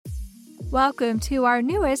Welcome to our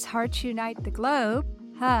newest Hearts Unite the Globe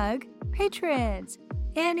Hug patrons.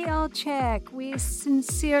 Annie Olchek, we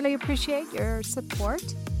sincerely appreciate your support.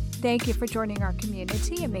 Thank you for joining our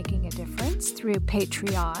community and making a difference through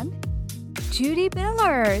Patreon. Judy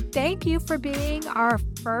Miller, thank you for being our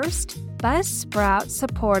first Buzzsprout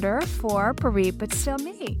supporter for Bereaved But Still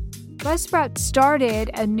Me. Buzzsprout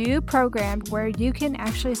started a new program where you can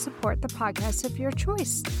actually support the podcast of your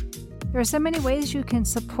choice. There are so many ways you can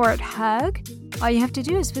support HUG. All you have to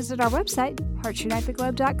do is visit our website,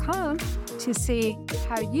 heartsunitetheglobe.com, to see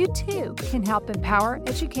how you too can help empower,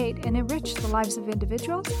 educate, and enrich the lives of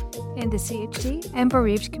individuals in the CHD and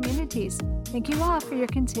bereaved communities. Thank you all for your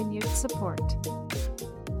continued support.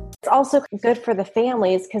 It's also good for the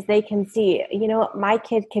families because they can see, my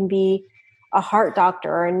kid can be a heart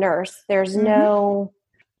doctor or a nurse. There's no,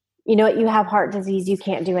 you have heart disease, you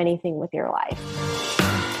can't do anything with your life.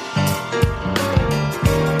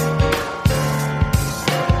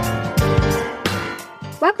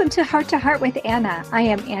 Welcome to Heart with Anna. I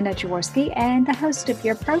am Anna Jaworski and the host of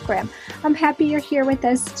your program. I'm happy you're here with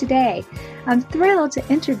us today. I'm thrilled to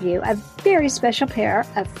interview a very special pair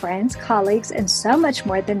of friends, colleagues, and so much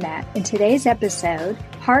more than that in today's episode,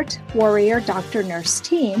 Heart Warrior Doctor Nurse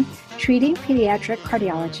Team, Treating Pediatric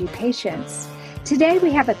Cardiology Patients. Today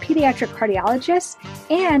we have a pediatric cardiologist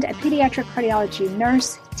and a pediatric cardiology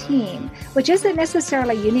nurse team, which isn't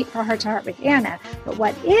necessarily unique for Heart to Heart with Anna, but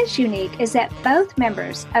what is unique is that both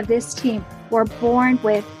members of this team were born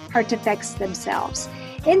with heart defects themselves.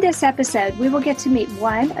 In this episode, we will get to meet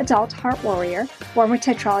one adult heart warrior born with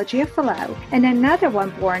tetralogy of Fallot and another one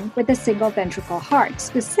born with a single ventricle heart,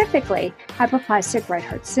 specifically hypoplastic right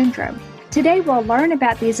heart syndrome. Today, we'll learn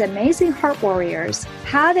about these amazing heart warriors,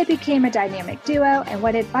 how they became a dynamic duo, and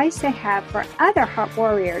what advice they have for other heart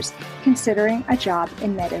warriors considering a job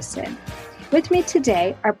in medicine. With me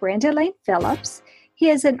today are Brandon Lane Phillips. He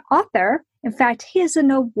is an author. In fact, he is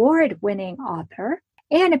an award-winning author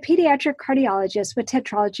and a pediatric cardiologist with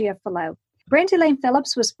tetralogy of Fallot. Brandon Lane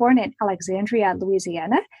Phillips was born in Alexandria,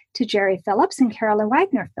 Louisiana, to Jerry Phillips and Carolyn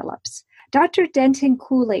Wagner Phillips. Dr. Denton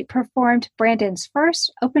Cooley performed Brandon's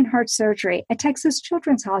first open heart surgery at Texas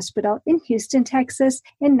Children's Hospital in Houston, Texas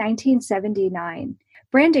in 1979.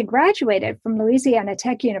 Brandon graduated from Louisiana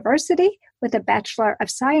Tech University with a Bachelor of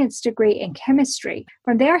Science degree in chemistry.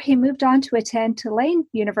 From there, he moved on to attend Tulane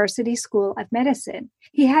University School of Medicine.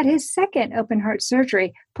 He had his second open heart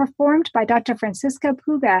surgery performed by Dr. Francisco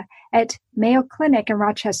Puga at Mayo Clinic in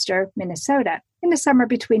Rochester, Minnesota, in the summer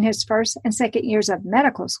between his first and second years of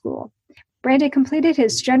medical school. Brandon completed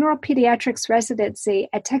his general pediatrics residency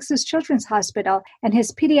at Texas Children's Hospital and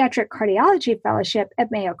his pediatric cardiology fellowship at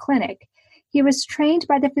Mayo Clinic. He was trained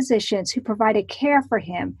by the physicians who provided care for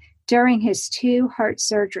him during his 2 heart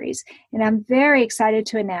surgeries, and I'm very excited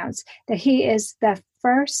to announce that he is the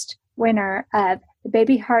first winner of the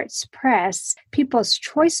Baby Hearts Press People's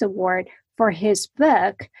Choice Award for his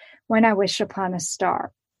book, When I Wish Upon a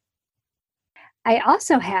Star. I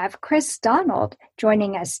also have Chris Donald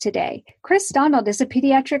joining us today. Chris Donald is a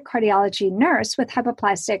pediatric cardiology nurse with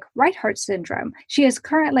hypoplastic right heart syndrome. She is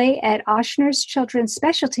currently at Ochsner's Children's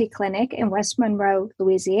Specialty Clinic in West Monroe,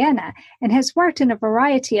 Louisiana, and has worked in a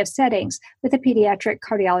variety of settings with a pediatric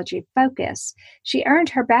cardiology focus. She earned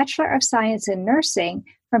her Bachelor of Science in Nursing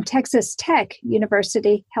from Texas Tech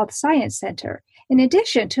University Health Science Center. In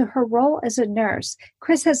addition to her role as a nurse,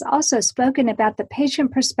 Chris has also spoken about the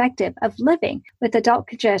patient perspective of living with adult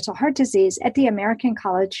congenital heart disease at the American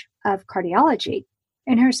College of Cardiology.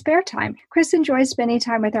 In her spare time, Chris enjoys spending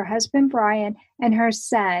time with her husband, Brian, and her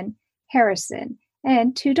son, Harrison,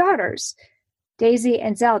 and 2 daughters, Daisy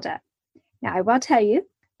and Zelda. Now, I will tell you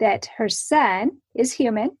that her son is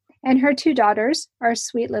human, and her 2 daughters are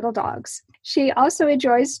sweet little dogs. She also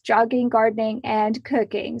enjoys jogging, gardening, and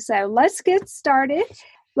cooking. So let's get started.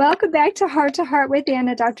 Welcome back to Heart with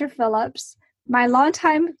Anna, Dr. Phillips. My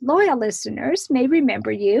longtime loyal listeners may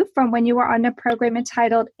remember you from when you were on a program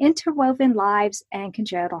entitled Interwoven Lives and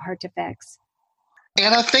Congenital Heart Defects.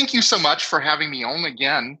 Anna, thank you so much for having me on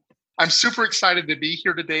again. I'm super excited to be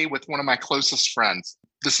here today with one of my closest friends.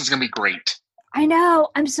 This is going to be great. I know.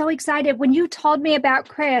 I'm so excited. When you told me about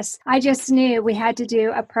Chris, I just knew we had to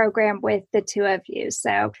do a program with the 2 of you.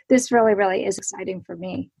 So this really, really is exciting for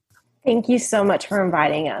me. Thank you so much for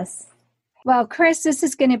inviting us. Well, Chris, this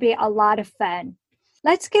is going to be a lot of fun.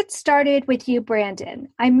 Let's get started with you, Brandon.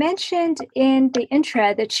 I mentioned in the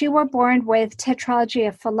intro that you were born with tetralogy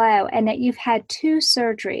of Fallot and that you've had 2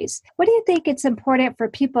 surgeries. What do you think it's important for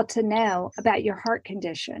people to know about your heart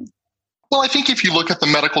condition? Well, I think if you look at the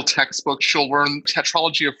medical textbooks, you'll learn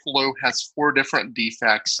tetralogy of Fallot has 4 different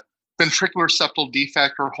defects. ventricular septal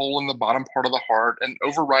defect or hole in the bottom part of the heart, an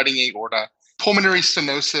overriding aorta, pulmonary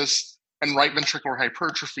stenosis, and right ventricular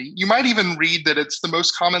hypertrophy. You might even read that it's the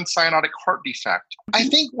most common cyanotic heart defect. I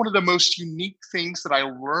think one of the most unique things that I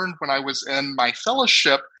learned when I was in my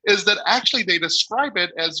fellowship is that actually they describe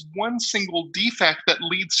it as one single defect that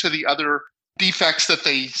leads to the other defects that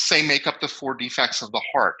they say make up the 4 defects of the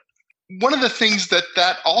heart. One of the things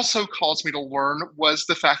that also caused me to learn was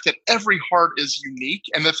the fact that every heart is unique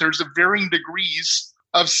and that there's varying degrees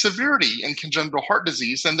of severity in congenital heart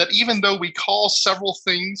disease, and that even though we call several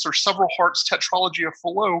things or several hearts tetralogy of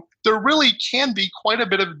Fallot, there really can be quite a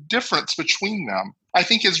bit of difference between them. I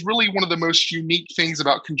think is really one of the most unique things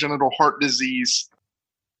about congenital heart disease.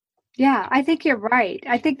 Yeah, I think you're right.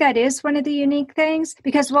 I think that is one of the unique things,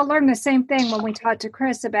 because we'll learn the same thing when we talk to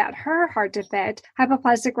Chris about her heart defect.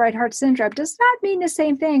 Hypoplastic right heart syndrome does not mean the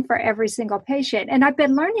same thing for every single patient. And I've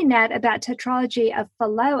been learning that about tetralogy of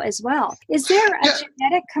Fallot as well. Is there a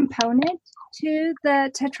genetic component to the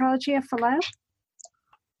tetralogy of Fallot?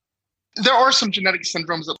 There are some genetic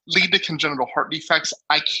syndromes that lead to congenital heart defects.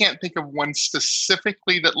 I can't think of one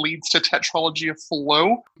specifically that leads to tetralogy of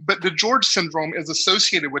Fallot, but DeGeorge syndrome is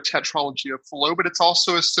associated with tetralogy of Fallot, but it's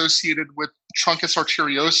also associated with truncus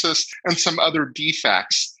arteriosus and some other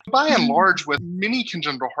defects. By and large, with many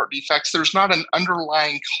congenital heart defects, there's not an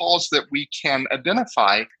underlying cause that we can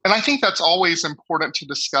identify. And I think that's always important to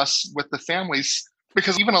discuss with the families,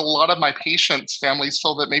 because even a lot of my patients' families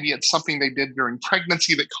feel that maybe it's something they did during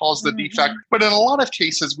pregnancy that caused the defect. But in a lot of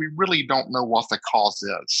cases, we really don't know what the cause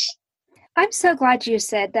is. I'm so glad you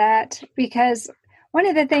said that, because one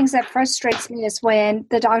of the things that frustrates me is when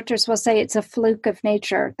the doctors will say it's a fluke of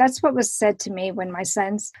nature. That's what was said to me when my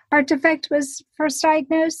son's heart defect was first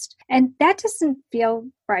diagnosed. And that doesn't feel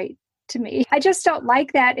right to me. I just don't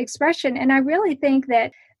like that expression. And I really think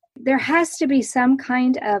that there has to be some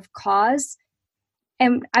kind of cause.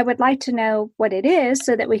 And I would like to know what it is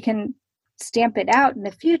so that we can stamp it out in the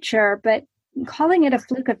future. But calling it a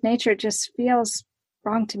fluke of nature just feels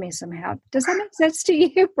wrong to me somehow. Does that make sense to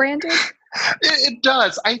you, Brandon? It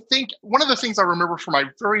does. I think one of the things I remember from my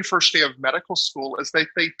very first day of medical school is that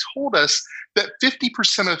they told us that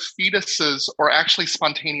 50% of fetuses are actually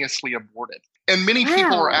spontaneously aborted. And many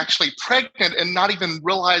people are actually pregnant and not even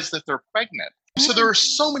realize that they're pregnant. So there are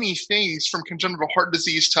so many things from congenital heart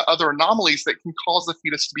disease to other anomalies that can cause the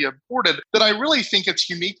fetus to be aborted that I really think it's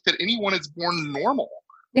unique that anyone is born normal.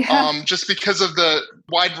 Just because of the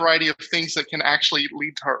wide variety of things that can actually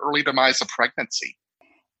lead to early demise of pregnancy.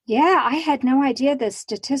 Yeah, I had no idea the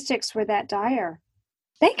statistics were that dire.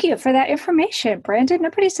 Thank you for that information, Brandon.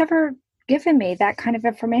 Nobody's ever given me that kind of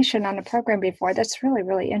information on the program before. That's really,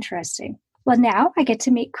 really interesting. Well, now I get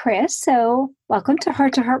to meet Chris. So welcome to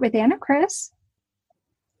Heart with Anna, Chris.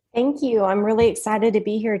 Thank you. I'm really excited to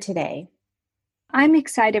be here today. I'm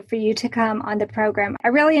excited for you to come on the program. I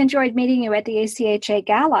really enjoyed meeting you at the ACHA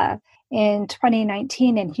Gala in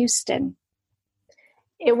 2019 in Houston.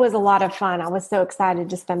 It was a lot of fun. I was so excited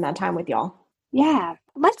to spend that time with y'all. Yeah.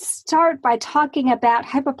 Let's start by talking about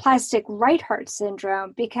hypoplastic right heart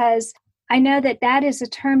syndrome, because I know that that is a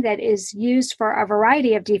term that is used for a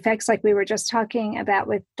variety of defects, like we were just talking about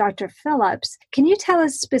with Dr. Phillips. Can you tell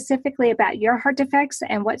us specifically about your heart defects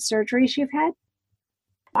and what surgeries you've had?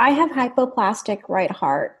 I have hypoplastic right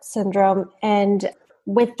heart syndrome, and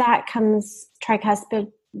with that comes tricuspid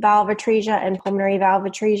valve atresia and pulmonary valve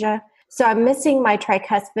atresia. So I'm missing my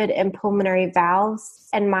tricuspid and pulmonary valves,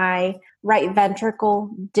 and my right ventricle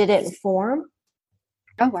didn't form.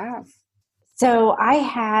 Oh, wow. So I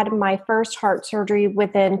had my first heart surgery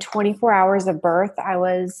within 24 hours of birth. I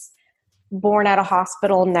was born at a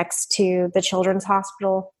hospital next to the Children's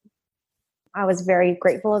Hospital. I was very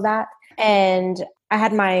grateful of that. And I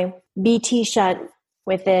had my BT shunt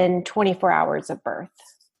within 24 hours of birth.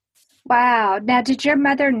 Wow. Now, did your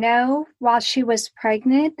mother know while she was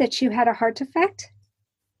pregnant that you had a heart defect?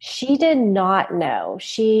 She did not know.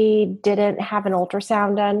 She didn't have an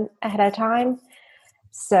ultrasound done ahead of time.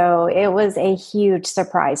 So it was a huge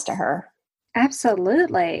surprise to her.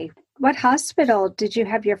 Absolutely. What hospital did you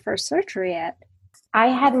have your first surgery at? I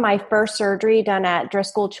had my first surgery done at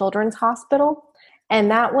Driscoll Children's Hospital.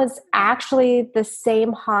 And that was actually the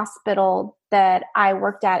same hospital that I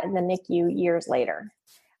worked at in the NICU years later.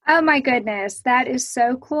 Oh my goodness. That is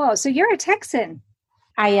so cool. So you're a Texan.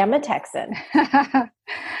 I am a Texan.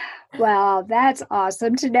 Well, that's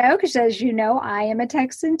awesome to know, because as you know, I am a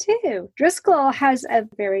Texan too. Driscoll has a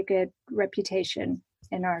very good reputation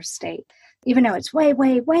in our state, even though it's way,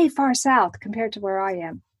 way, way far south compared to where I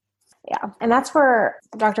am. Yeah. And that's where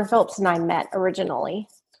Dr. Phillips and I met originally.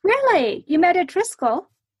 Really? You met at Driscoll?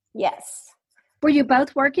 Yes. Were you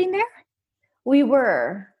both working there? We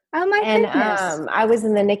were. Oh, my goodness. I was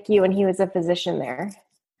in the NICU and he was a physician there.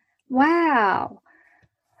 Wow.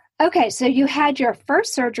 Okay, so you had your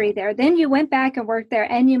first surgery there, then you went back and worked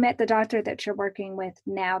there, and you met the doctor that you're working with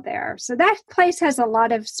now there. So that place has a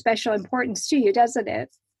lot of special importance to you, doesn't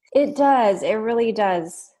it? It does. It really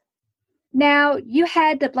does. Now, you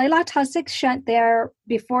had the Blalock-Taussig shunt there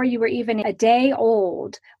before you were even a day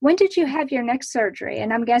old. When did you have your next surgery?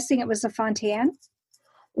 And I'm guessing it was a Fontan?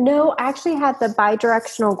 No, I actually had the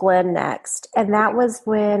bidirectional Glenn next. And that was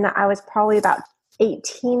when I was probably about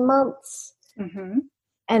 18 months. Mm-hmm.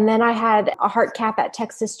 And then I had a heart cap at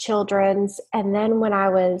Texas Children's. And then when I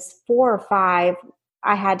was 4 or 5,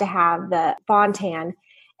 I had to have the Fontan.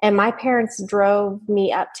 And my parents drove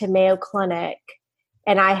me up to Mayo Clinic.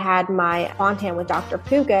 And I had my Fontan with Dr.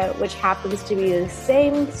 Puga, which happens to be the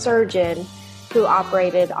same surgeon who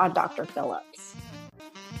operated on Dr. Phillips.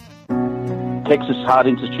 Texas Heart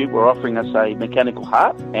Institute were offering us a mechanical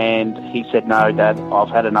heart, and he said, "No, Dad, I've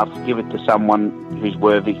had enough. Give it to someone who's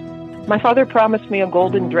worthy." My father promised me a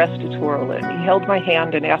golden dress to twirl in. He held my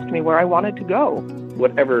hand and asked me where I wanted to go.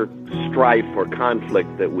 Whatever strife or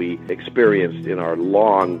conflict that we experienced in our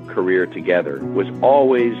long career together was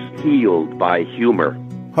always healed by humor.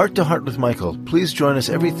 Heart to Heart with Michael. Please join us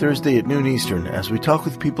every Thursday at noon Eastern as we talk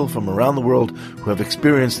with people from around the world who have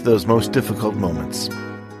experienced those most difficult moments.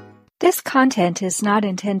 This content is not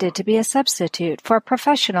intended to be a substitute for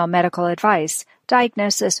professional medical advice,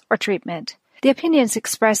 diagnosis, or treatment. The opinions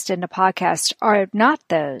expressed in the podcast are not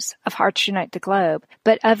those of Hearts Unite the Globe,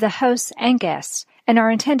 but of the hosts and guests, and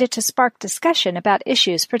are intended to spark discussion about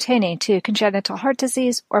issues pertaining to congenital heart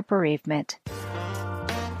disease or bereavement.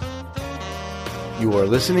 You are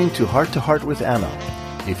listening to Heart with Anna.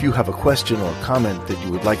 If you have a question or comment that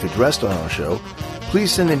you would like addressed on our show,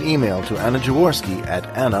 please send an email to Anna Jaworski at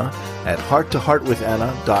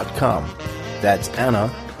anna@hearttoheartwithanna.com. That's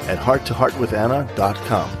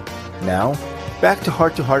anna@hearttoheartwithanna.com. Now, back to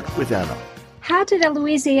Heart with Anna. How did a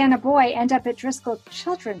Louisiana boy end up at Driscoll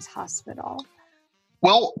Children's Hospital?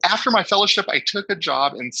 Well, after my fellowship, I took a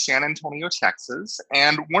job in San Antonio, Texas,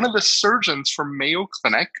 and one of the surgeons from Mayo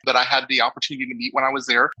Clinic that I had the opportunity to meet when I was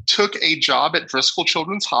there took a job at Driscoll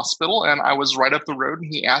Children's Hospital, and I was right up the road,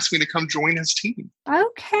 and he asked me to come join his team.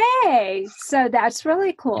 Okay, so that's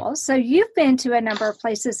really cool. So you've been to a number of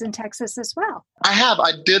places in Texas as well. I have.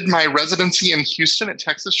 I did my residency in Houston at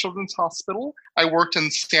Texas Children's Hospital. I worked in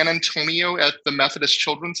San Antonio at the Methodist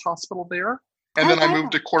Children's Hospital there, and then I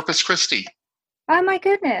moved to Corpus Christi. Oh, my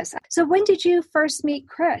goodness. So when did you first meet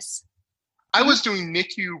Chris? I was doing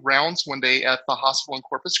NICU rounds one day at the hospital in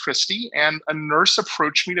Corpus Christi, and a nurse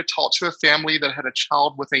approached me to talk to a family that had a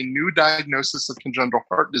child with a new diagnosis of congenital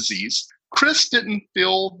heart disease. Chris didn't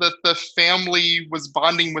feel that the family was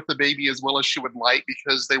bonding with the baby as well as she would like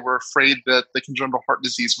because they were afraid that the congenital heart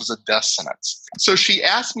disease was a death sentence. So she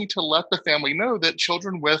asked me to let the family know that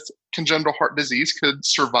children with congenital heart disease could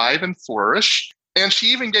survive and flourish. And she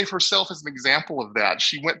even gave herself as an example of that.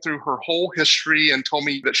 She went through her whole history and told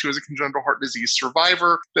me that she was a congenital heart disease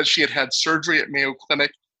survivor, that she had surgery at Mayo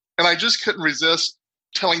Clinic. And I just couldn't resist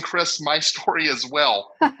telling Chris my story as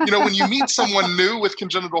well. You know, when you meet someone new with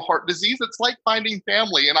congenital heart disease, it's like finding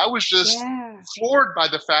family. And I was just floored by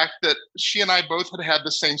the fact that she and I both had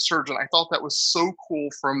the same surgeon. I thought that was so cool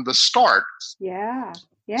from the start. Yeah.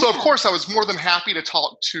 So, of course, I was more than happy to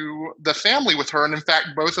talk to the family with her. And in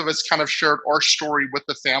fact, both of us kind of shared our story with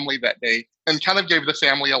the family that day and kind of gave the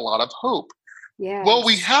family a lot of hope. Yes. Well,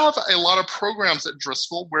 we have a lot of programs at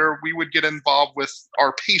Driscoll where we would get involved with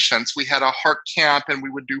our patients. We had a heart camp and we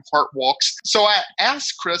would do heart walks. So I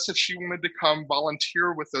asked Chris if she wanted to come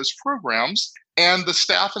volunteer with those programs. And the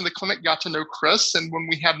staff in the clinic got to know Chris. And when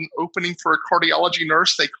we had an opening for a cardiology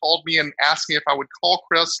nurse, they called me and asked me if I would call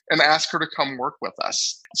Chris and ask her to come work with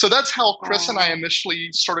us. So that's how Chris and I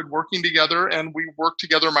initially started working together. And we worked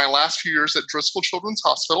together my last few years at Driscoll Children's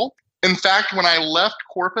Hospital. In fact, when I left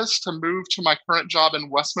Corpus to move to my current job in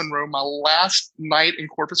West Monroe, my last night in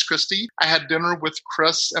Corpus Christi, I had dinner with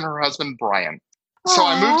Chris and her husband, Brian. So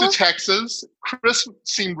I moved to Texas. Chris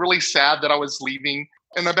seemed really sad that I was leaving.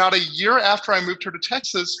 And about a year after I moved her to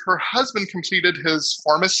Texas, her husband completed his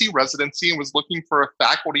pharmacy residency and was looking for a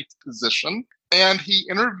faculty position. And he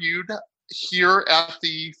interviewed here at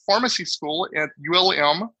the pharmacy school at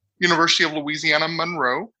ULM, University of Louisiana,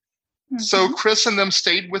 Monroe. So Chris and them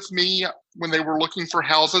stayed with me when they were looking for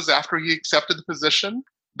houses after he accepted the position.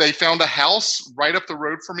 They found a house right up the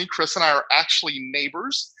road from me. Chris and I are actually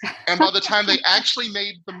neighbors. And by the time they actually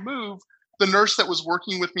made the move, the nurse that was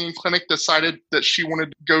working with me in clinic decided that she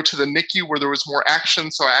wanted to go to the NICU where there was more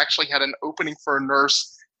action. So I actually had an opening for a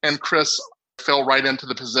nurse, and Chris fell right into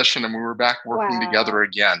the position and we were back working together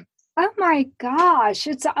again. Oh my gosh.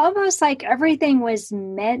 It's almost like everything was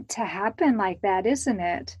meant to happen like that, isn't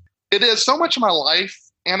it? It is. So much of my life,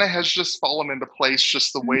 Anna, has just fallen into place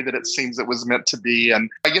just the way that it seems it was meant to be. And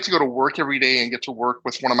I get to go to work every day and get to work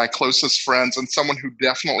with one of my closest friends and someone who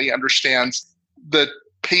definitely understands the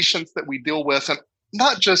patients that we deal with, and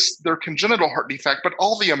not just their congenital heart defect, but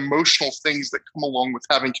all the emotional things that come along with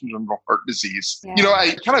having congenital heart disease. Yeah. You know,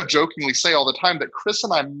 I kind of jokingly say all the time that Chris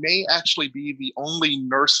and I may actually be the only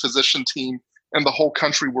nurse physician team in the whole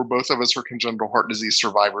country where both of us are congenital heart disease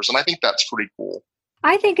survivors. And I think that's pretty cool.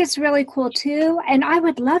 I think it's really cool too. And I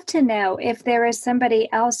would love to know if there is somebody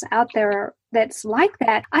else out there that's like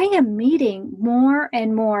that. I am meeting more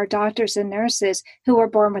and more doctors and nurses who are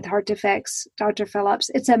born with heart defects, Dr. Phillips.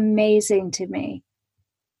 It's amazing to me.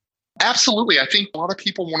 Absolutely. I think a lot of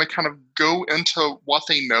people want to kind of go into what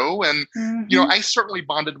they know. And, you know, I certainly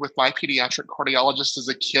bonded with my pediatric cardiologist as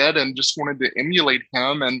a kid and just wanted to emulate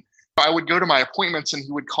him. And I would go to my appointments and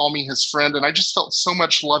he would call me his friend. And I just felt so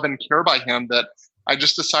much love and care by him that I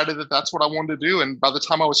just decided that that's what I wanted to do. And by the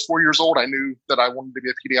time I was 4 years old, I knew that I wanted to be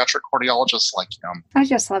a pediatric cardiologist like him. I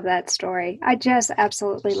just love that story. I just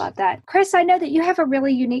absolutely love that. Chris, I know that you have a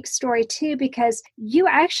really unique story too, because you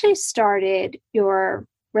actually started your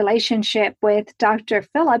relationship with Dr.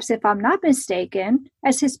 Phillips, if I'm not mistaken,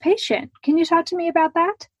 as his patient. Can you talk to me about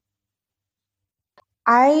that?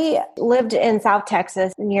 I lived in South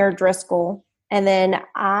Texas near Driscoll, and then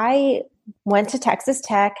I went to Texas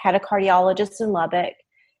Tech, had a cardiologist in Lubbock,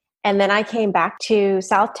 and then I came back to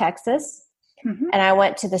South Texas, and I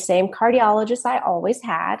went to the same cardiologist I always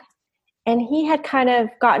had. And he had kind of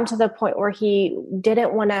gotten to the point where he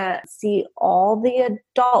didn't want to see all the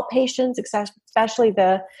adult patients, especially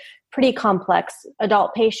the pretty complex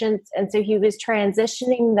adult patients. And so he was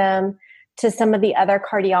transitioning them to some of the other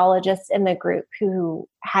cardiologists in the group who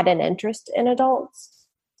had an interest in adults.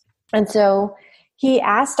 And so he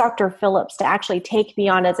asked Dr. Phillips to actually take me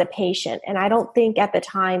on as a patient. And I don't think at the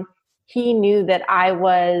time he knew that I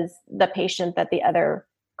was the patient that the other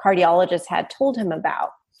cardiologists had told him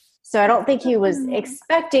about. So I don't think he was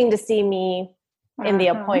expecting to see me in the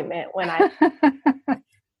appointment when I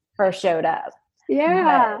first showed up.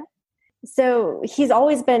 Yeah. So he's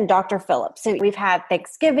always been Dr. Phillips. So we've had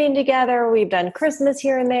Thanksgiving together. We've done Christmas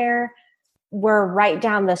here and there. We're right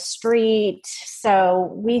down the street.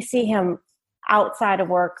 So we see him outside of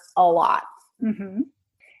work a lot.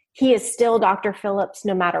 He is still Dr. Phillips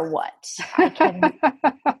no matter what.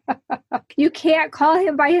 You can't call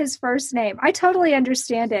him by his first name. I totally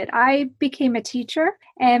understand it. I became a teacher,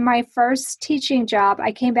 and my first teaching job,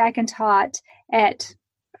 I came back and taught at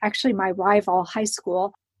actually my rival high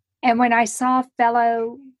school. And when I saw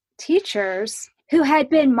fellow teachers who had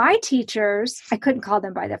been my teachers, I couldn't call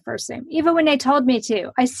them by their first name. Even when they told me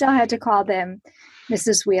to, I still had to call them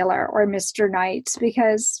Mrs. Wheeler or Mr. Knight,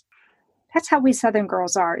 because that's how we Southern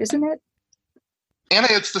girls are, isn't it? Anna,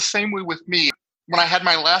 it's the same way with me. When I had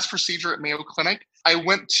my last procedure at Mayo Clinic, I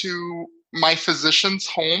went to my physician's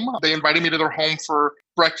home. They invited me to their home for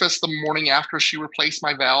breakfast the morning after she replaced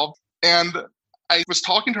my valve. And I was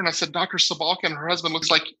talking to her and I said, Dr. Sabalka, and her husband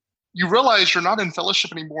looks like, you realize you're not in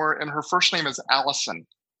fellowship anymore and her first name is Allison.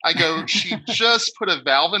 I go, she just put a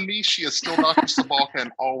valve in me. She is still Dr. Sabalka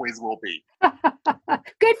and always will be.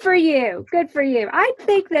 Good for you. Good for you. I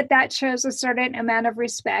think that shows a certain amount of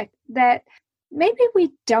respect that maybe we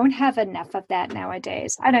don't have enough of that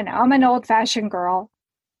nowadays. I don't know. I'm an old-fashioned girl.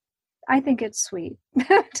 I think it's sweet.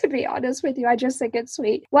 To be honest with you, I just think it's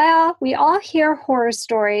sweet. Well, we all hear horror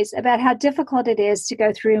stories about how difficult it is to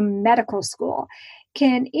go through medical school.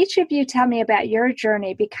 Can each of you tell me about your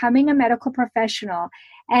journey becoming a medical professional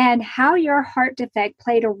and how your heart defect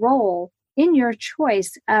played a role in your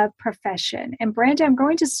choice of profession? And Brenda, I'm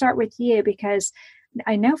going to start with you because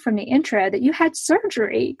I know from the intro that you had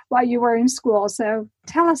surgery while you were in school. So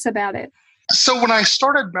tell us about it. So when I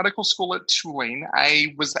started medical school at Tulane,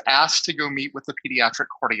 I was asked to go meet with a pediatric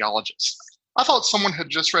cardiologist. I thought someone had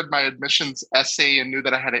just read my admissions essay and knew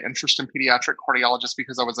that I had an interest in pediatric cardiologist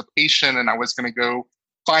because I was a patient and I was going to go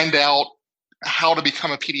find out how to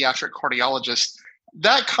become a pediatric cardiologist.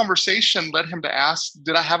 That conversation led him to ask,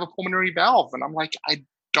 did I have a pulmonary valve? And I'm like, I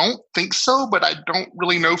don't think so, but I don't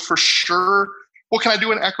really know for sure. Well, can I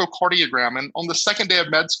do an echocardiogram? And on the second day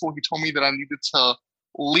of med school, he told me that I needed to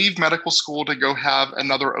leave medical school to go have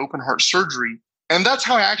another open heart surgery. And that's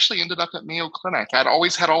how I actually ended up at Mayo Clinic. I'd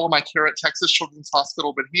always had all of my care at Texas Children's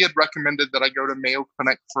Hospital, but he had recommended that I go to Mayo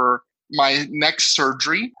Clinic for my next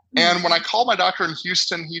surgery. And when I called my doctor in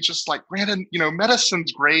Houston, he just like, Brandon, you know,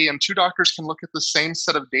 medicine's gray and two doctors can look at the same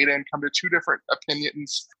set of data and come to two different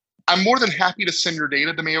opinions. I'm more than happy to send your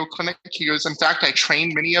data to Mayo Clinic. He goes, in fact, I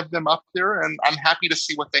trained many of them up there, and I'm happy to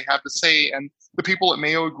see what they have to say. And the people at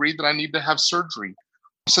Mayo agreed that I need to have surgery.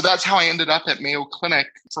 So that's how I ended up at Mayo Clinic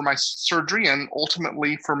for my surgery and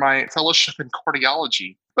ultimately for my fellowship in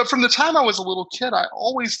cardiology. But from the time I was a little kid, I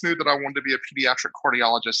always knew that I wanted to be a pediatric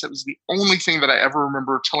cardiologist. It was the only thing that I ever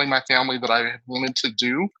remember telling my family that I had wanted to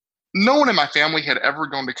do. No one in my family had ever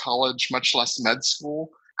gone to college, much less med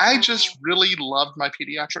school. I just really loved my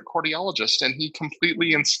pediatric cardiologist, and he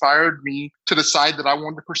completely inspired me to decide that I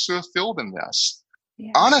wanted to pursue a field in this.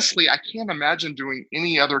 Yeah. Honestly, I can't imagine doing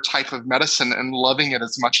any other type of medicine and loving it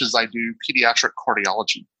as much as I do pediatric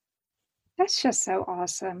cardiology. That's just so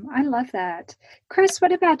awesome. I love that. Chris,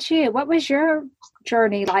 what about you? What was your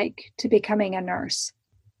journey like to becoming a nurse?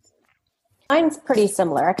 Mine's pretty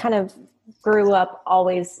similar. I kind of grew up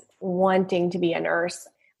always wanting to be a nurse.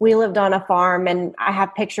 We lived on a farm, and I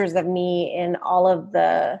have pictures of me in all of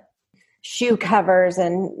the shoe covers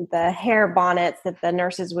and the hair bonnets that the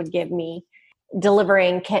nurses would give me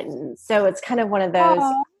delivering kittens. So it's kind of one of those.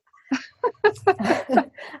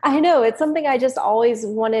 I know, it's something I just always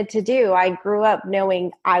wanted to do. I grew up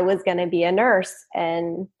knowing I was going to be a nurse,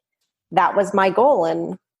 and that was my goal,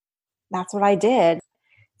 and that's what I did.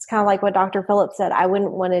 It's kind of like what Dr. Phillips said. I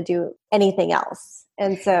wouldn't want to do anything else.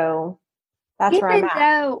 And so that's where I'm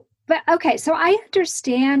at. But okay, so I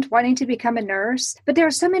understand wanting to become a nurse, but there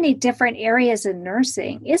are so many different areas in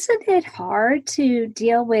nursing. Isn't it hard to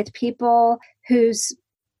deal with people whose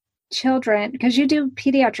children, because you do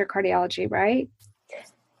pediatric cardiology, right?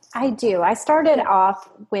 I do. I started off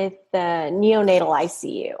with the neonatal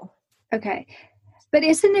ICU. Okay. But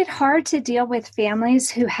isn't it hard to deal with families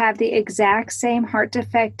who have the exact same heart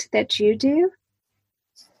defect that you do?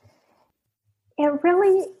 It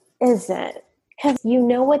really isn't, because you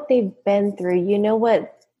know what they've been through. You know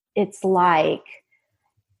what it's like.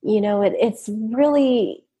 You know, it's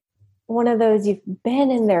really one of those, you've been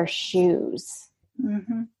in their shoes.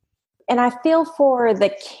 Mm-hmm. And I feel for the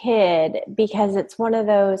kid, because it's one of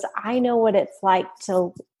those, I know what it's like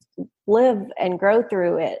to live and grow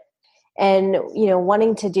through it, and, you know,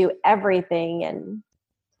 wanting to do everything. And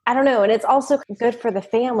I don't know. And it's also good for the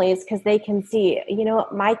families, because they can see, you know,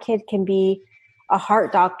 my kid can be a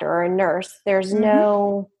heart doctor or a nurse. There's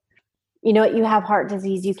no, you know, you have heart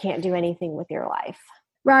disease, you can't do anything with your life.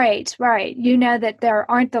 Right, right. You know that there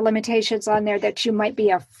aren't the limitations on there that you might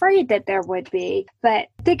be afraid that there would be, but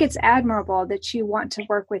I think it's admirable that you want to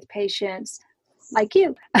work with patients like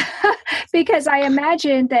you, because I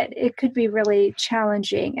imagine that it could be really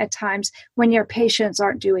challenging at times when your patients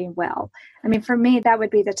aren't doing well. I mean, for me, that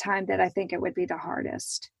would be the time that I think it would be the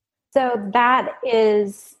hardest. So that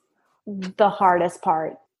is the hardest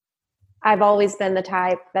part. I've always been the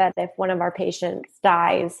type that if one of our patients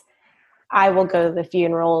dies, I will go to the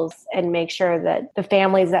funerals and make sure that the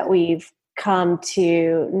families that we've come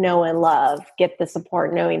to know and love get the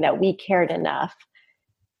support, knowing that we cared enough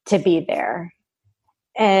to be there.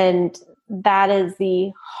 And that is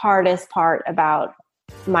the hardest part about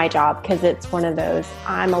my job, because it's one of those,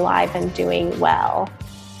 I'm alive and doing well.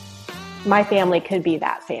 My family could be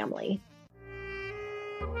that family.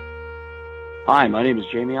 Hi, my name is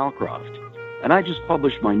Jamie Alcroft, and I just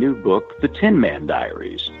published my new book, The Tin Man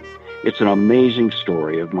Diaries. It's an amazing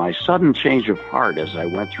story of my sudden change of heart as I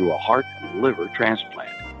went through a heart and liver transplant.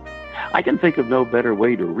 I can think of no better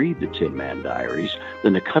way to read the Tin Man Diaries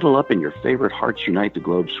than to cuddle up in your favorite Hearts Unite the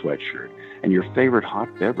Globe sweatshirt and your favorite hot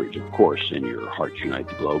beverage, of course, in your Hearts Unite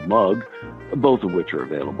the Globe mug, both of which are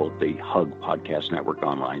available at the Hug Podcast Network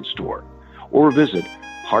online store, or visit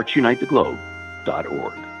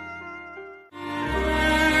heartsunitetheglobe.org.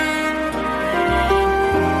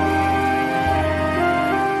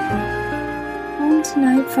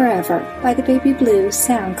 Tonight Forever by the Baby Blue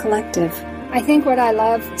Sound Collective. I think what I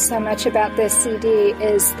love so much about this CD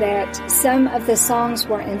is that some of the songs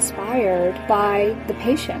were inspired by the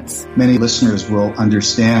patients. Many listeners will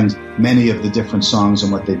understand many of the different songs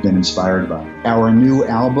and what they've been inspired by. Our new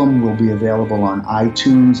album will be available on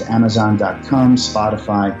iTunes, Amazon.com,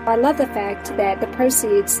 Spotify. I love the fact that the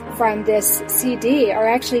proceeds from this CD are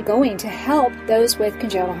actually going to help those with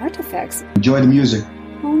congenital heart defects. Enjoy the music.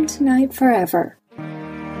 Home Tonight Forever.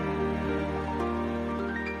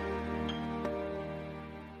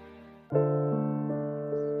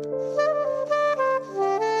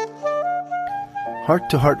 Heart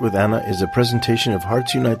to Heart with Anna is a presentation of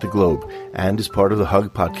Hearts Unite the Globe and is part of the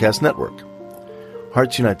Hug Podcast Network.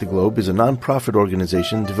 Hearts Unite the Globe is a non-profit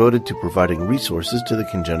organization devoted to providing resources to the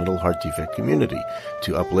congenital heart defect community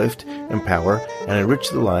to uplift, empower, and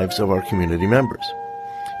enrich the lives of our community members.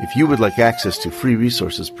 If you would like access to free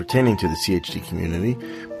resources pertaining to the CHD community,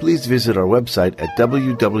 please visit our website at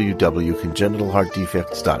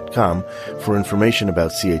www.congenitalheartdefects.com for information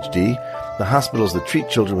about CHD, the hospitals that treat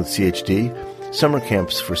children with CHD, summer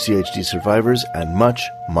camps for CHD survivors, and much,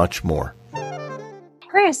 much more.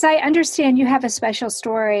 Chris, I understand you have a special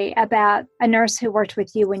story about a nurse who worked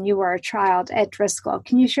with you when you were a child at Driscoll.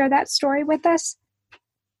 Can you share that story with us?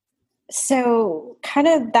 So kind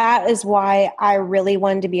of that is why I really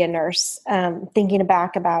wanted to be a nurse. Thinking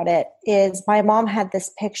back about it is my mom had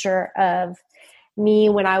this picture of me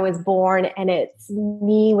when I was born, and it's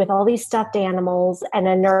me with all these stuffed animals and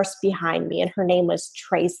a nurse behind me, and her name was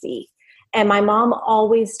Tracy. And my mom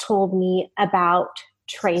always told me about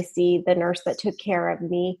Tracy, the nurse that took care of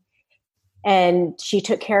me. And she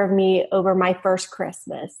took care of me over my first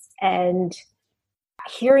Christmas. And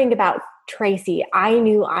hearing about Tracy, I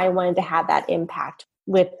knew I wanted to have that impact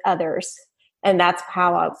with others. And that's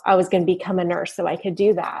how I was going to become a nurse, so I could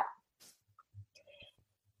do that.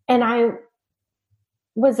 And I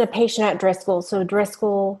was a patient at Driscoll. So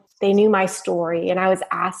Driscoll, they knew my story. And I was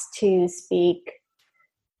asked to speak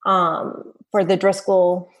for the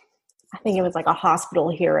Driscoll, I think it was like a Hospital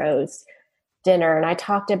Heroes dinner. And I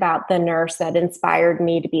talked about the nurse that inspired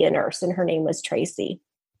me to be a nurse, and her name was Tracy.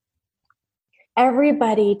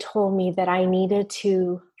 Everybody told me that I needed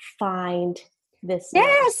to find this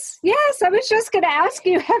nurse. Yes. I was just going to ask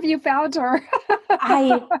you, have you found her?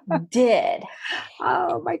 I did.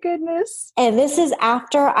 Oh, my goodness. And this is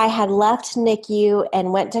after I had left NICU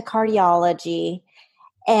and went to cardiology.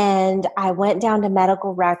 And I went down to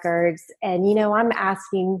medical records. And, I'm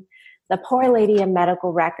asking the poor lady in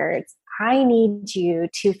medical records, I need you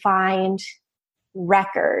to find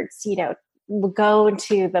records, go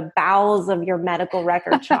to the bowels of your medical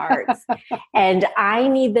record charts. And I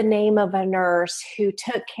need the name of a nurse who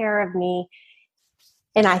took care of me.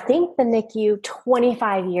 And I think the NICU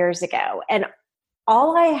 25 years ago. And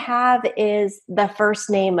all I have is the first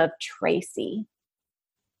name of Tracy.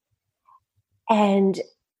 And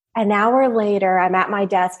an hour later, I'm at my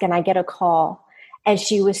desk and I get a call. And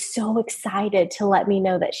she was so excited to let me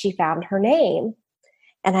know that she found her name.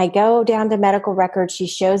 And I go down to medical records. She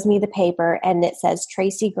shows me the paper and it says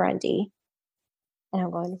Tracy Grundy. And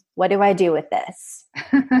I'm going, what do I do with this?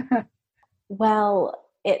 Well,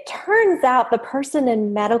 it turns out the person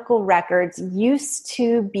in medical records used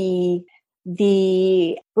to be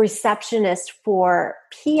the receptionist for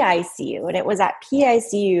PICU. And it was at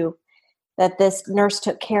PICU that this nurse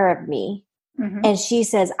took care of me. Mm-hmm. And she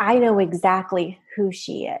says, I know exactly who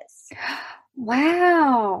she is.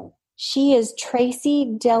 Wow. She is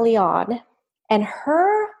Tracy DeLeon, and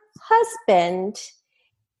her husband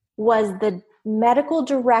was the medical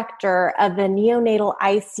director of the neonatal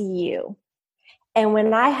ICU. And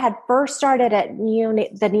when I had first started at the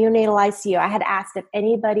neonatal ICU, I had asked if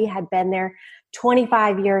anybody had been there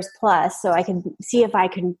 25 years plus so I can see if I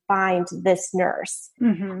can find this nurse.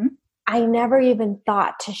 Mm-hmm. I never even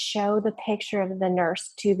thought to show the picture of the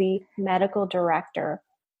nurse to the medical director.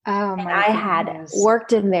 Oh, my I had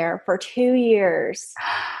worked in there for 2 years,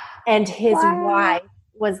 and his wife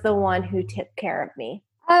was the one who took care of me.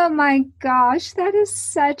 Oh my gosh, that is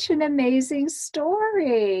such an amazing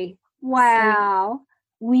story. Wow. So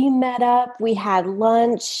we met up, we had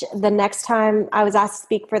lunch. The next time I was asked to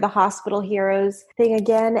speak for the Hospital Heroes thing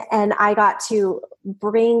again, and I got to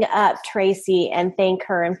bring up Tracy and thank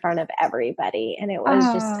her in front of everybody. And it was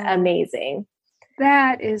just amazing.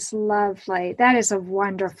 That is lovely. That is a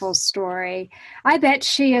wonderful story. I bet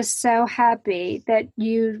she is so happy that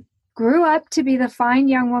you grew up to be the fine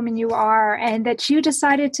young woman you are and that you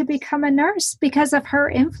decided to become a nurse because of her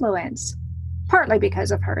influence, partly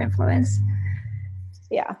because of her influence.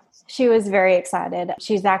 Yeah, she was very excited.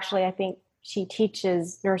 She's actually, I think she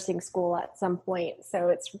teaches nursing school at some point.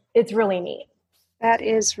 So it's really neat. That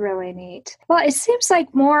is really neat. Well, it seems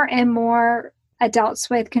like more and more adults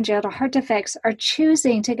with congenital heart defects are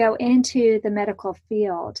choosing to go into the medical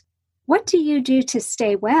field. What do you do to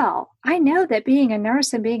stay well? I know that being a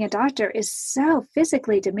nurse and being a doctor is so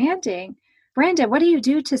physically demanding. Brenda, what do you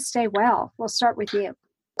do to stay well? We'll start with you.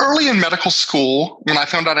 Early in medical school, when I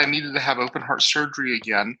found out I needed to have open heart surgery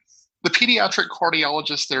again, the pediatric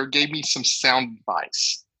cardiologist there gave me some sound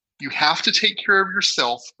advice. You have to take care of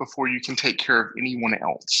yourself before you can take care of anyone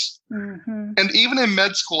else. Mm-hmm. And even in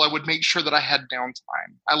med school, I would make sure that I had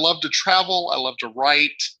downtime. I love to travel. I love to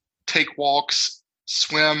write, take walks,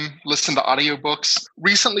 swim, listen to audiobooks.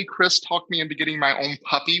 Recently, Chris talked me into getting my own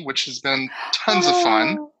puppy, which has been tons of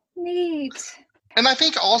fun. Neat. And I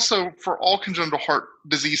think also for all congenital heart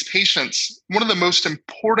disease patients, one of the most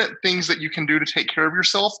important things that you can do to take care of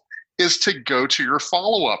yourself is to go to your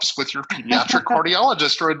follow-ups with your pediatric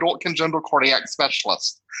cardiologist or adult congenital cardiac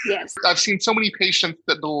specialist. Yes. I've seen so many patients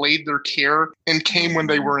that delayed their care and came when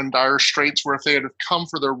they were in dire straits, where if they had come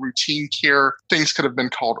for their routine care, things could have been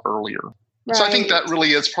called earlier. Right. So I think that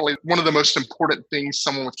really is probably one of the most important things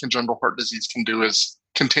someone with congenital heart disease can do is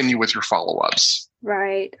continue with your follow-ups.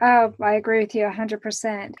 Right. Oh, I agree with you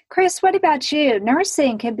 100%. Chris, what about you?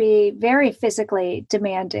 Nursing can be very physically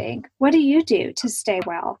demanding. What do you do to stay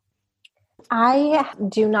well? I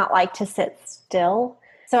do not like to sit still.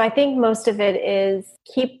 So I think most of it is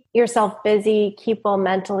keep yourself busy, keep well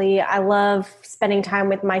mentally. I love spending time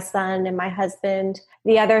with my son and my husband.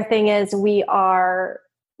 The other thing is we are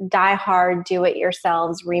diehard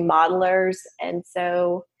do-it-yourselves remodelers. And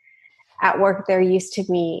so at work, they're used to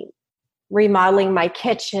me remodeling my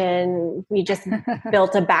kitchen. We just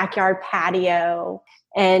built a backyard patio,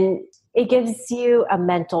 and it gives you a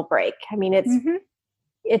mental break. I mean,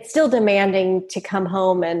 it's still demanding to come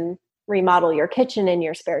home and remodel your kitchen in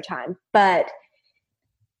your spare time, but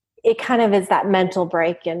it kind of is that mental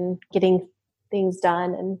break and getting things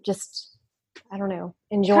done and just, I don't know,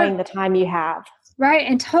 enjoying the time you have. Right.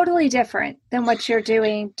 And totally different than what you're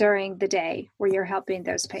doing during the day where you're helping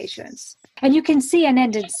those patients. And you can see an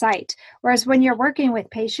end in sight. Whereas when you're working with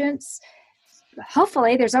patients,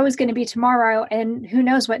 hopefully there's always going to be tomorrow and who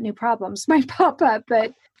knows what new problems might pop up.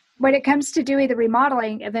 But when it comes to doing the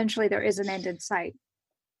remodeling, eventually there is an end in sight.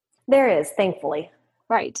 There is, thankfully.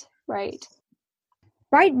 Right.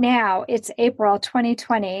 Right now, it's April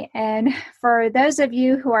 2020. And for those of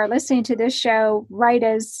you who are listening to this show right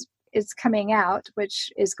as it's coming out,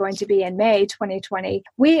 which is going to be in May 2020,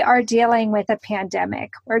 we are dealing with a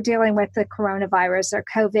pandemic. We're dealing with the coronavirus or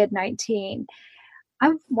COVID-19.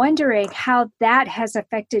 I'm wondering how that has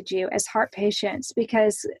affected you as heart patients,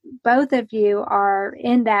 because both of you are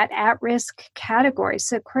in that at-risk category.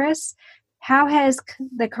 So Chris, how has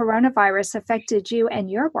the coronavirus affected you and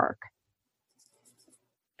your work?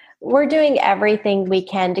 We're doing everything we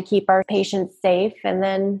can to keep our patients safe, and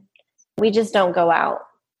then we just don't go out.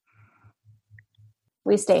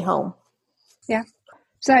 We stay home. Yeah.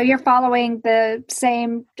 So you're following the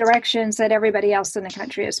same directions that everybody else in the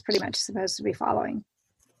country is pretty much supposed to be following.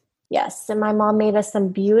 Yes. And my mom made us some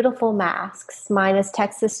beautiful masks. Mine is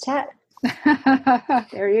Texas Tech.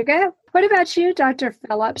 There you go. What about you, Dr.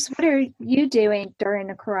 Phillips? What are you doing during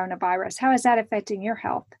the coronavirus? How is that affecting your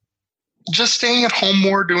health? Just staying at home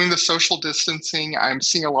more, doing the social distancing. I'm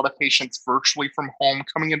seeing a lot of patients virtually from home,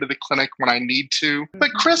 coming into the clinic when I need to.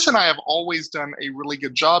 But Chris and I have always done a really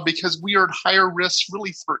good job because we are at higher risk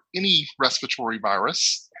really for any respiratory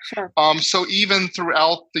virus. Sure. So even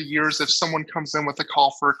throughout the years, if someone comes in with a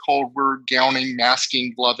cough or a cold, we're gowning,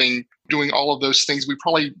 masking, gloving, doing all of those things. We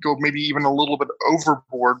probably go maybe even a little bit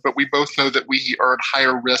overboard, but we both know that we are at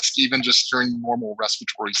higher risk even just during normal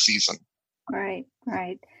respiratory season. Right.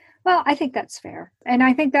 Well, I think that's fair. And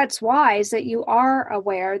I think that's wise that you are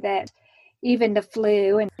aware that even the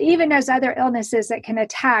flu and even those other illnesses that can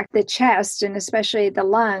attack the chest and especially the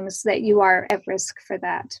lungs, that you are at risk for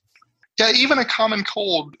that. Yeah, even a common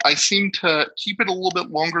cold, I seem to keep it a little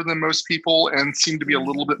bit longer than most people and seem to be a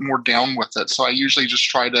little bit more down with it. So I usually just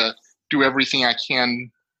try to do everything I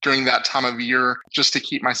can during that time of year just to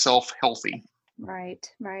keep myself healthy. Right.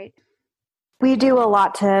 We do a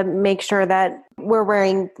lot to make sure that we're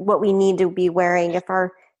wearing what we need to be wearing if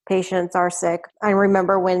our patients are sick. I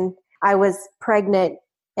remember when I was pregnant,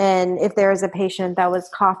 and if there was a patient that was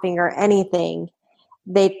coughing or anything,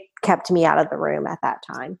 they kept me out of the room at that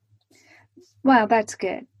time. Well, that's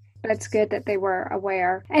good. That's good that they were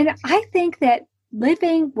aware. And I think that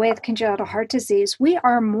living with congenital heart disease, we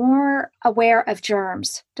are more aware of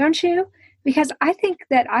germs, don't you? Because I think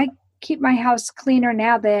that I keep my house cleaner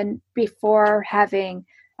now than before having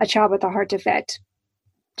a child with a heart defect,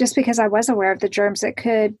 just because I was aware of the germs that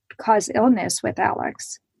could cause illness with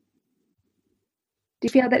Alex. Do you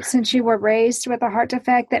feel that since you were raised with a heart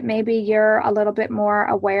defect that maybe you're a little bit more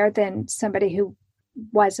aware than somebody who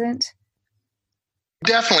wasn't?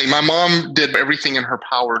 Definitely. My mom did everything in her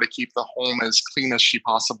power to keep the home as clean as she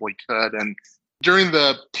possibly could. And during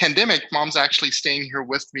the pandemic, Mom's actually staying here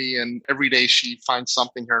with me, and every day she finds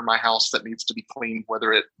something here in my house that needs to be cleaned,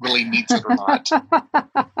 whether it really needs it or not.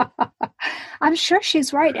 I'm sure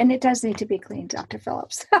she's right, and it does need to be cleaned, Dr.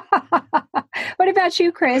 Phillips. What about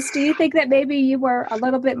you, Chris? Do you think that maybe you were a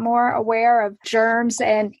little bit more aware of germs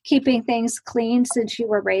and keeping things clean since you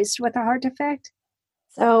were raised with a heart defect?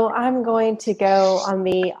 So I'm going to go on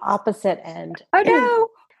the opposite end. Oh, no.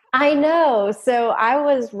 I know. So I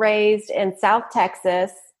was raised in South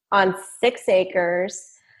Texas on 6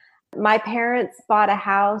 acres. My parents bought a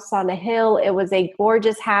house on a hill. It was a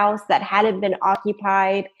gorgeous house that hadn't been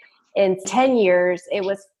occupied in 10 years. It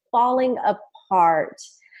was falling apart.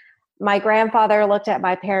 My grandfather looked at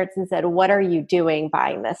my parents and said, "What are you doing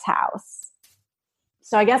buying this house?"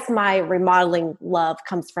 So I guess my remodeling love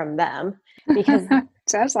comes from them, because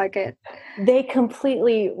sounds like it. They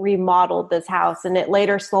completely remodeled this house, and it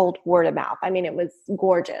later sold word of mouth. I mean, it was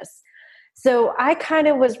gorgeous. So I kind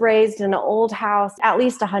of was raised in an old house, at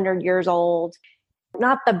least 100 years old.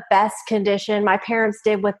 Not the best condition. My parents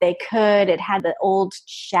did what they could. It had the old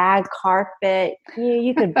shag carpet.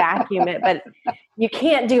 You could vacuum it, but you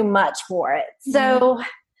can't do much for it. So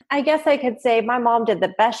I guess I could say my mom did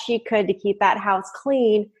the best she could to keep that house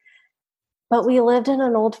clean. But we lived in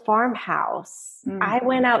an old farmhouse. I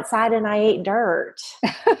went outside and I ate dirt.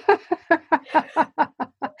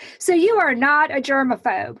 So you are not a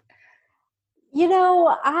germaphobe.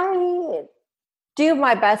 I do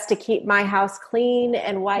my best to keep my house clean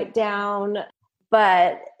and wiped down,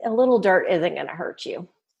 but a little dirt isn't going to hurt you.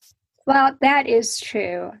 Well, that is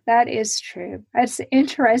true. That is true. It's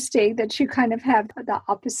interesting that you kind of have the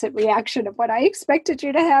opposite reaction of what I expected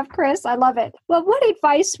you to have, Chris. I love it. Well, what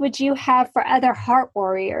advice would you have for other heart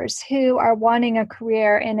warriors who are wanting a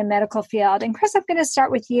career in a medical field? And Chris, I'm going to start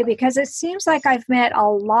with you because it seems like I've met a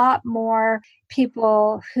lot more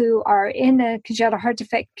people who are in the congenital heart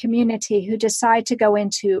defect community who decide to go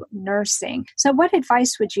into nursing. So what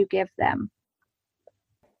advice would you give them?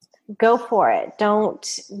 Go for it.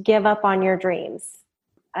 Don't give up on your dreams.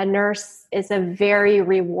 A nurse is a very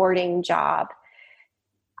rewarding job.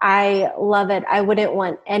 I love it. I wouldn't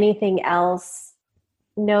want anything else.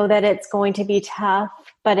 Know that it's going to be tough,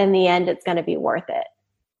 but in the end, it's going to be worth it.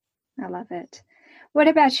 I love it. What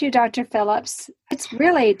about you, Dr. Phillips? It's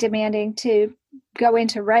really demanding to go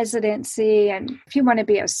into residency, and if you want to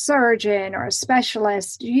be a surgeon or a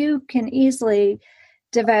specialist, you can easily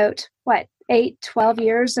devote, 8-12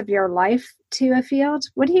 years of your life to a field.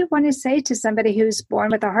 What do you want to say to somebody who's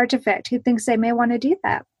born with a heart defect who thinks they may want to do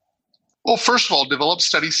that? Well, first of all, develop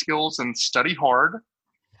study skills and study hard,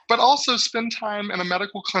 but also spend time in a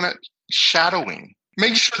medical clinic shadowing.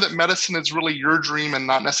 Make sure that medicine is really your dream and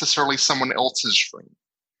not necessarily someone else's dream.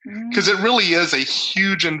 Because it really is a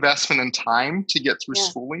huge investment in time to get through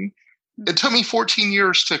schooling. It took me 14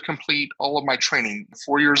 years to complete all of my training,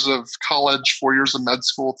 4 years of college, 4 years of med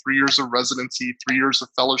school, 3 years of residency, 3 years of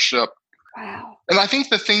fellowship. Wow. And I think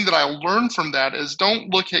the thing that I learned from that is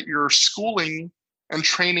don't look at your schooling and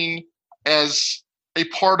training as a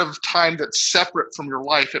part of time that's separate from your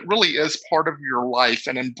life. It really is part of your life,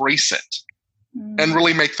 and embrace it and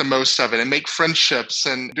really make the most of it and make friendships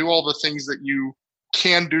and do all the things that you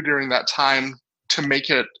can do during that time to make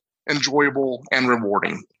it enjoyable and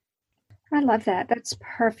rewarding. I love that. That's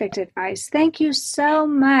perfect advice. Thank you so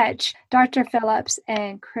much, Dr. Phillips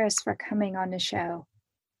and Chris, for coming on the show.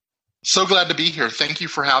 So glad to be here. Thank you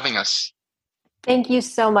for having us. Thank you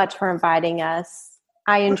so much for inviting us.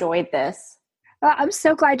 I enjoyed this. Well, I'm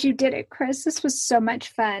so glad you did it, Chris. This was so much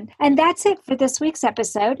fun. And that's it for this week's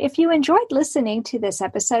episode. If you enjoyed listening to this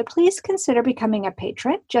episode, please consider becoming a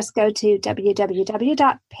patron. Just go to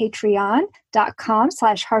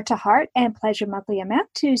www.patreon.com/heart-to-heart and pledge a monthly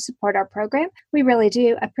amount to support our program. We really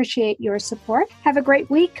do appreciate your support. Have a great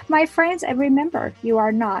week, my friends. And remember, you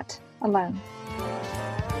are not alone.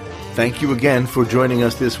 Thank you again for joining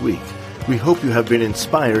us this week. We hope you have been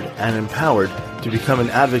inspired and empowered to become an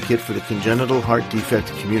advocate for the congenital heart defect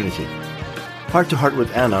community. Heart to Heart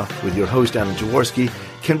with Anna, with your host Anna Jaworski,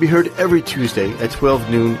 can be heard every Tuesday at 12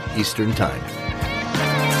 noon Eastern Time.